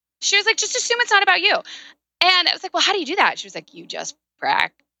 She was like, just assume it's not about you. And I was like, well, how do you do that? She was like, you just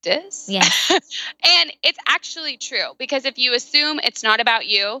practice. Yeah. And it's actually true because if you assume it's not about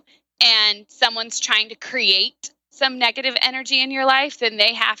you and someone's trying to create some negative energy in your life, then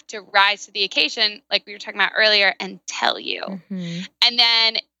they have to rise to the occasion, like we were talking about earlier, and tell you. Mm-hmm. And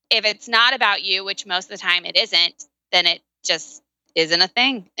then if it's not about you, which most of the time it isn't, then it just isn't a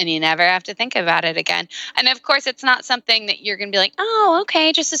thing and you never have to think about it again. And of course, it's not something that you're going to be like, oh,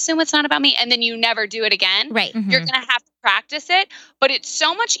 okay, just assume it's not about me. And then you never do it again. Right. Mhm. You're going to have to practice it. But it's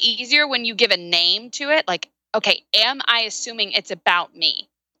so much easier when you give a name to it. Like, okay, am I assuming it's about me?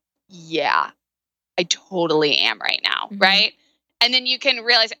 Yeah, I totally am right now. Mhm. Right. And then you can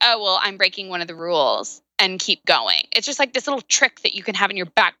realize, oh, well, I'm breaking one of the rules and keep going. It's just like this little trick that you can have in your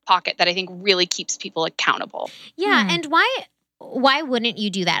back pocket that I think really keeps people accountable. Yeah. Hmm. And why wouldn't you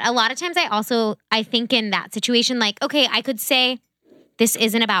do that? A lot of times I think in that situation, like, okay, I could say this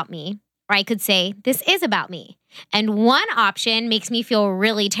isn't about me, or I could say this is about me. And one option makes me feel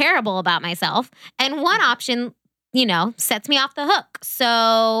really terrible about myself. And one option, sets me off the hook.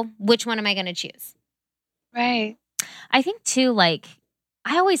 So which one am I going to choose? Right. I think too, like,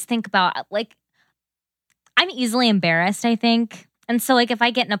 I always think about, like, I'm easily embarrassed, I think. And so, like, if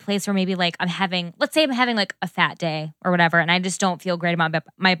I get in a place where maybe, like, let's say I'm having, like, a fat day or whatever, and I just don't feel great about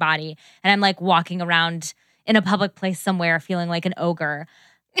my body, and I'm, like, walking around in a public place somewhere feeling like an ogre,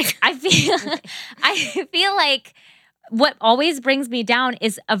 I feel like what always brings me down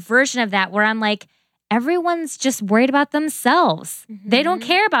is a version of that where I'm like, everyone's just worried about themselves. They don't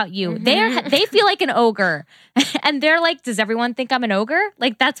care about you. Mhm. They feel like an ogre. And they're like, does everyone think I'm an ogre?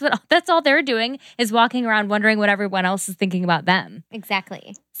 Like that's all they're doing is walking around wondering what everyone else is thinking about them.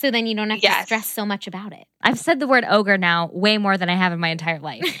 Exactly. So then you don't have to Yes. stress so much about it. I've said the word ogre now way more than I have in my entire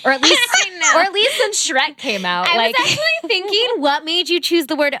life. Or at least since Shrek came out. I like was actually thinking, what made you choose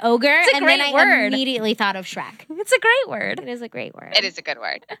the word ogre? It's a and then great I word. immediately thought of Shrek. it's a great word. It is a great word. It is a good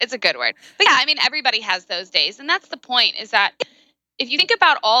word. It's a good word. But yeah, I mean, everybody has those days. And that's the point, is that if you think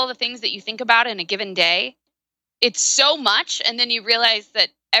about all the things that you think about in a given day, it's so much. And then you realize that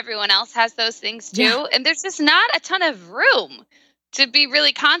everyone else has those things too. Yeah. And there's just not a ton of room to be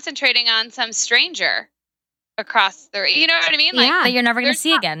really concentrating on some stranger across the, you know what I mean? Like, Yeah. That you're never going to There's see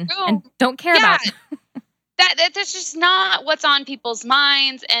not again room. and don't care Yeah. about. That's just not what's on people's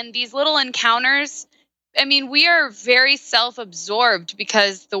minds. And these little encounters, I mean, we are very self-absorbed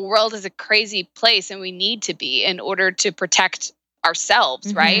because the world is a crazy place and we need to be in order to protect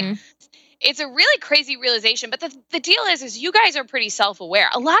ourselves, right? Mhm. It's a really crazy realization. But the deal is you guys are pretty self-aware.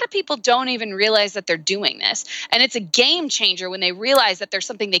 A lot of people don't even realize that they're doing this. And it's a game changer when they realize that there's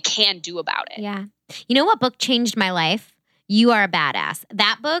something they can do about it. Yeah. You know what book changed my life? You Are a Badass.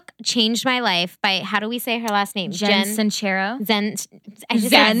 That book changed my life by, how do we say her last name? Jen Sincero. Zen. I just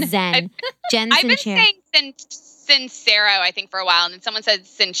Zen. said Zen. Jen I've been Sincero. saying Sincero, I think, for a while. And then someone said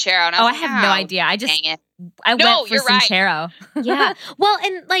Sincero. And I Oh, was I like, have no "Oh, idea. I dang it. went for you're right. Sincero. Yeah. Well,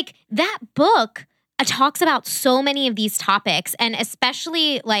 and like that book talks about so many of these topics, and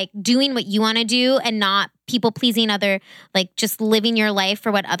especially like doing what you want to do and not people pleasing like just living your life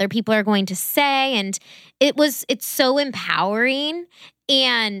for what other people are going to say. And it's so empowering.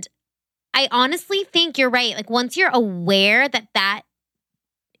 And I honestly think you're right. Like once you're aware that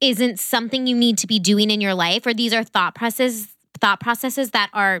isn't something you need to be doing in your life, or these are thought processes that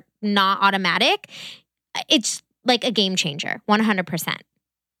are not automatic, it's like a game changer, 100%.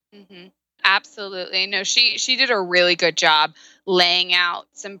 Mm-hmm. Absolutely. No, she did a really good job laying out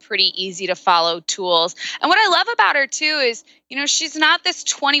some pretty easy to follow tools. And what I love about her too is, she's not this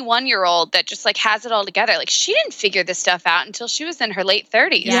 21-year-old that just like has it all together. Like she didn't figure this stuff out until she was in her late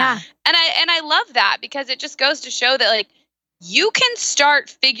 30s. Yeah. And I love that because it just goes to show that like you can start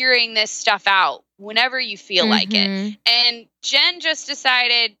figuring this stuff out whenever you feel like it. Mhm. And Jen just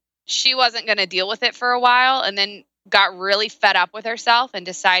decided she wasn't going to deal with it for a while and then got really fed up with herself and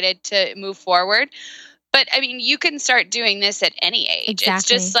decided to move forward. But I mean, you can start doing this at any age. Exactly. It's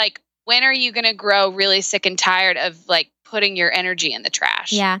just like, when are you going to grow really sick and tired of like putting your energy in the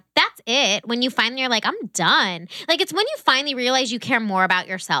trash? Yeah, that's it. When you finally are like, I'm done. Like it's when you finally realize you care more about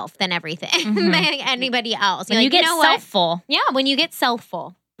yourself than everything, Mhm. than anybody else. When You're you like, get know what? selfful. Yeah, when you get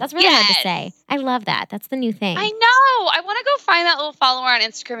selfful. That's really hard to Yes. say. I love that. That's the new thing. I know. I want to go find that little follower on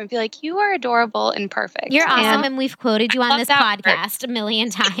Instagram and be like, you are adorable and perfect. You're awesome, And and we've quoted you on love this that word. podcast a million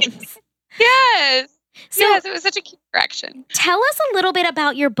times. yes. So Yes, it was such a cute correction. tell us a little bit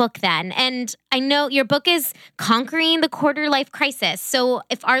about your book then. And I know your book is Conquering the Quarter Life Crisis. So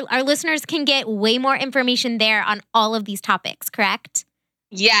if our listeners can get way more information there on all of these topics, correct?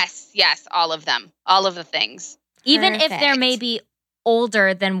 Yes, all of them. All of the things. Even if there Perfect. may be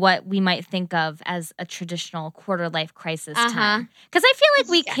older than what we might think of as a traditional quarter life crisis time. Because I feel like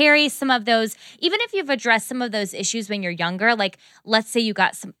we carry some of those, even if you've addressed some of those issues when you're younger, like let's say you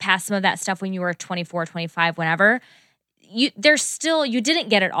got past some of that stuff when you were 24, 25, whenever, you didn't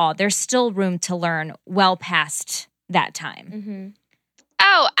get it all. There's still room to learn well past that time.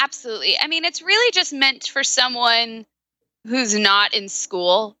 Oh, absolutely. I mean, it's really just meant for someone who's not in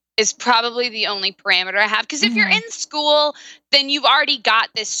school is probably the only parameter I have. Because if you're in school, then you've already got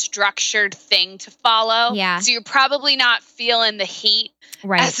this structured thing to follow. Yeah. So you're probably not feeling the heat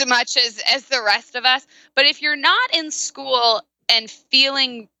as much as the rest of us. But if you're not in school and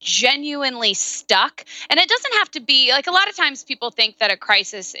feeling genuinely stuck, and it doesn't have to be like, a lot of times people think that a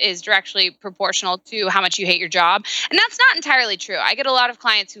crisis is directly proportional to how much you hate your job. And that's not entirely true. I get a lot of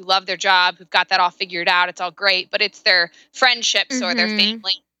clients who love their job, who've got that all figured out. It's all great, but it's their friendships or their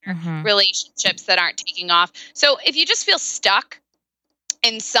family relationships that aren't taking off. So if you just feel stuck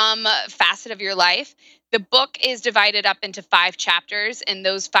in some facet of your life, the book is divided up into 5 chapters, and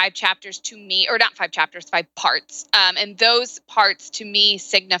those 5 chapters to me, or not 5 chapters, 5 parts. And those parts to me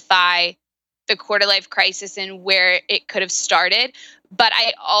signify the quarter life crisis and where it could have started. But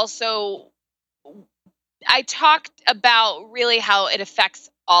I talked about really how it affects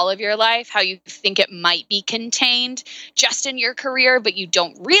all of your life, how you think it might be contained just in your career, but you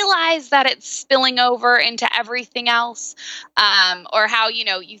don't realize that it's spilling over into everything else. Or how,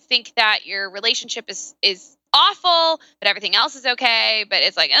 you think that your relationship is awful, but everything else is okay. But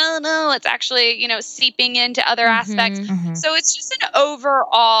it's like, oh no, it's actually, seeping into other aspects. So it's just an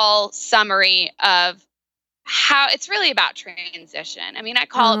overall summary of how it's really about transition. I mean, I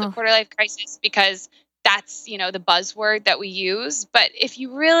call it the quarter life crisis because that's, the buzzword that we use. But if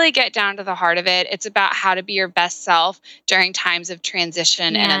you really get down to the heart of it, it's about how to be your best self during times of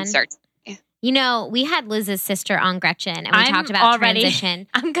transition and uncertainty. We had Liz's sister on, Gretchen, and we talked about transition.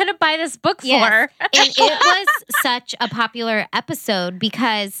 I'm going to buy this book for her. And it was such a popular episode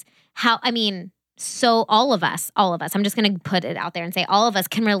because so all of us, I'm just going to put it out there and say all of us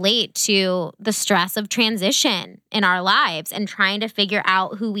can relate to the stress of transition in our lives and trying to figure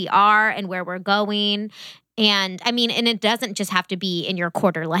out who we are and where we're going. And and it doesn't just have to be in your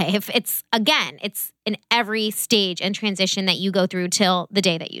quarter life. It's in every stage and transition that you go through till the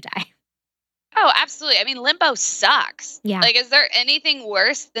day that you die. Oh, absolutely. I mean, limbo sucks. Yeah. Like, is there anything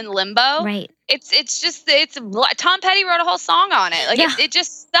worse than limbo? Right. It's Tom Petty wrote a whole song on it. Like, it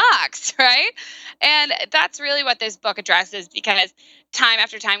just sucks, right? And that's really what this book addresses, because time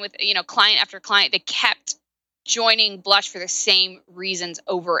after time with, client after client, they kept joining Blush for the same reasons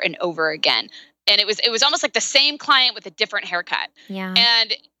over and over again. And it was almost like the same client with a different haircut. Yeah.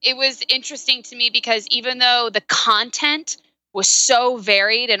 And it was interesting to me because even though the content was so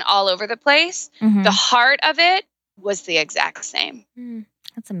varied and all over the place, the heart of it was the exact same.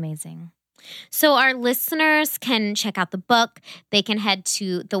 That's amazing. So our listeners can check out the book. They can head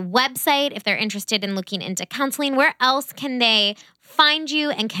to the website if they're interested in looking into counseling. Where else can they find you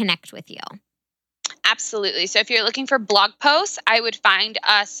and connect with you? Absolutely. So if you're looking for blog posts, I would find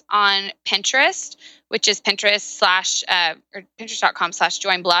us on Pinterest, which is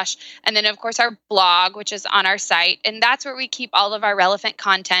Pinterest.com/joinblush. And then, of course, our blog, which is on our site. And that's where we keep all of our relevant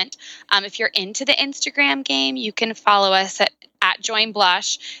content. If you're into the Instagram game, you can follow us at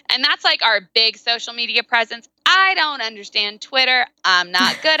joinblush. And that's like our big social media presence. I don't understand Twitter. I'm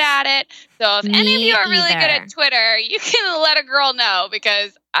not good at it. So if any of you are really good at Twitter, you can let a girl know,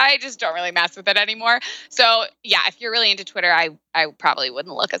 because I just don't really mess with it anymore. So yeah, if you're really into Twitter, I probably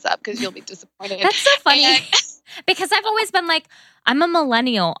wouldn't look us up because you'll be disappointed. That's so funny. Because I've always been like, I'm a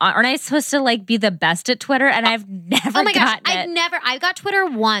millennial. Aren't I supposed to be the best at Twitter? And I've never gotten it. I got Twitter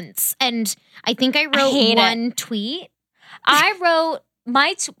once, and I think I wrote one tweet. I wrote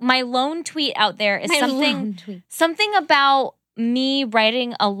my lone tweet out there is something about me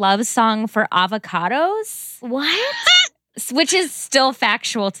writing a love song for avocados. What? Which is still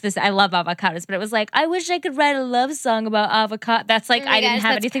factual to this. I love avocados, but it was like, I wish I could write a love song about avocado. That's like, I didn't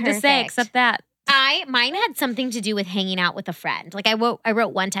have anything to say except that. Mine had something to do with hanging out with a friend. Like I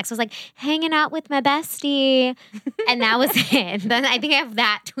wrote one text. I was like, hanging out with my bestie. And that was it. Then I think I have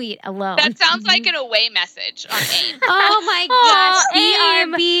that tweet alone. That sounds like an away message on AIM. Oh my gosh.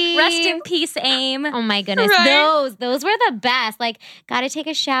 BRB. Rest in peace, AIM. Oh my goodness. Right? Those were the best. Like, gotta take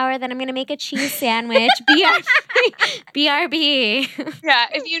a shower, then I'm gonna make a cheese sandwich. BRB. Yeah,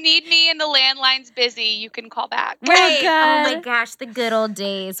 if you need me and the landline's busy, you can call back. Right. Oh my gosh, the good old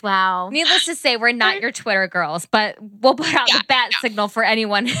days. Wow. Needless to say, we're not your Twitter girls, but we'll put out the bat signal for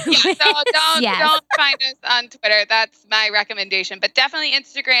anyone who so don't find us on Twitter. That's my recommendation. But definitely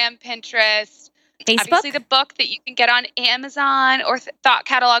Instagram, Pinterest, Facebook? Obviously, the book that you can get on Amazon or Thought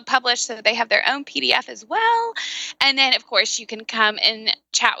Catalog published, so they have their own PDF as well. And then, of course, you can come and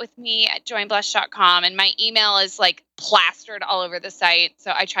chat with me at joinblush.com. And my email is like plastered all over the site.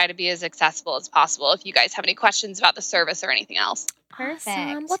 So I try to be as accessible as possible if you guys have any questions about the service or anything else. Perfect.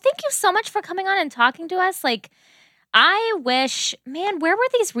 Awesome. Well, thank you so much for coming on and talking to us. Like, I wish, man, where were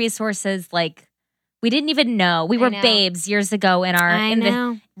these resources? Like, we didn't even know. We were babes years ago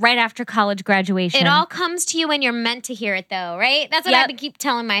right after college graduation. It all comes to you when you're meant to hear it, though, right? That's what I keep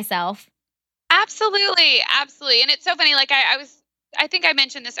telling myself. Absolutely. Absolutely. And it's so funny. Like I think I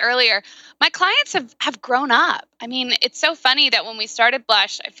mentioned this earlier. My clients have grown up. I mean, it's so funny that when we started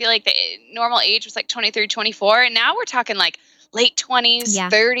Blush, I feel like the normal age was like 23, 24. And now we're talking like late 20s,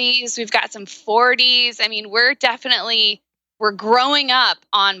 30s. We've got some 40s. I mean, we're growing up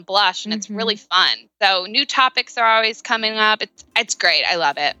on Blush, and it's really fun. So new topics are always coming up. It's great. I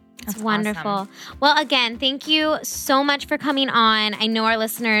love it. It's wonderful. Awesome. Well, again, thank you so much for coming on. I know our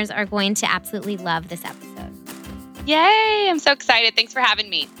listeners are going to absolutely love this episode. Yay. I'm so excited. Thanks for having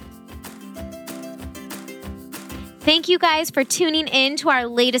me. Thank you guys for tuning in to our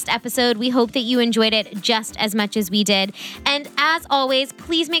latest episode. We hope that you enjoyed it just as much as we did. And as always,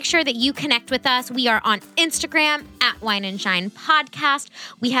 please make sure that you connect with us. We are on Instagram at Wine and Shine Podcast.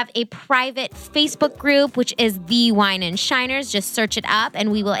 We have a private Facebook group, which is The Wine and Shiners. Just search it up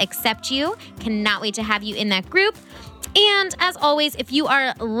and we will accept you. Cannot wait to have you in that group. And as always, if you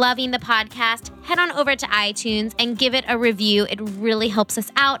are loving the podcast, head on over to iTunes and give it a review. It really helps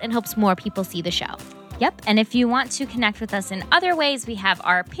us out and helps more people see the show. Yep. And if you want to connect with us in other ways, we have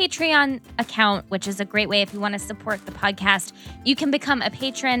our Patreon account, which is a great way if you want to support the podcast. You can become a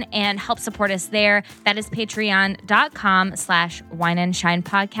patron and help support us there. That is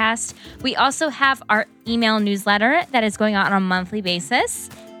patreon.com/wineandshinepodcast. We also have our email newsletter that is going out on a monthly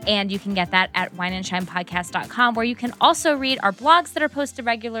basis. And you can get that at wineandshinepodcast.com, where you can also read our blogs that are posted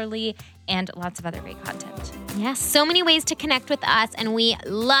regularly and lots of other great content. Yes, so many ways to connect with us, and we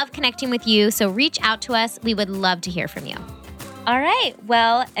love connecting with you. So reach out to us. We would love to hear from you. All right.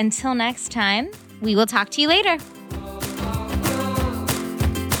 Well, until next time, we will talk to you later.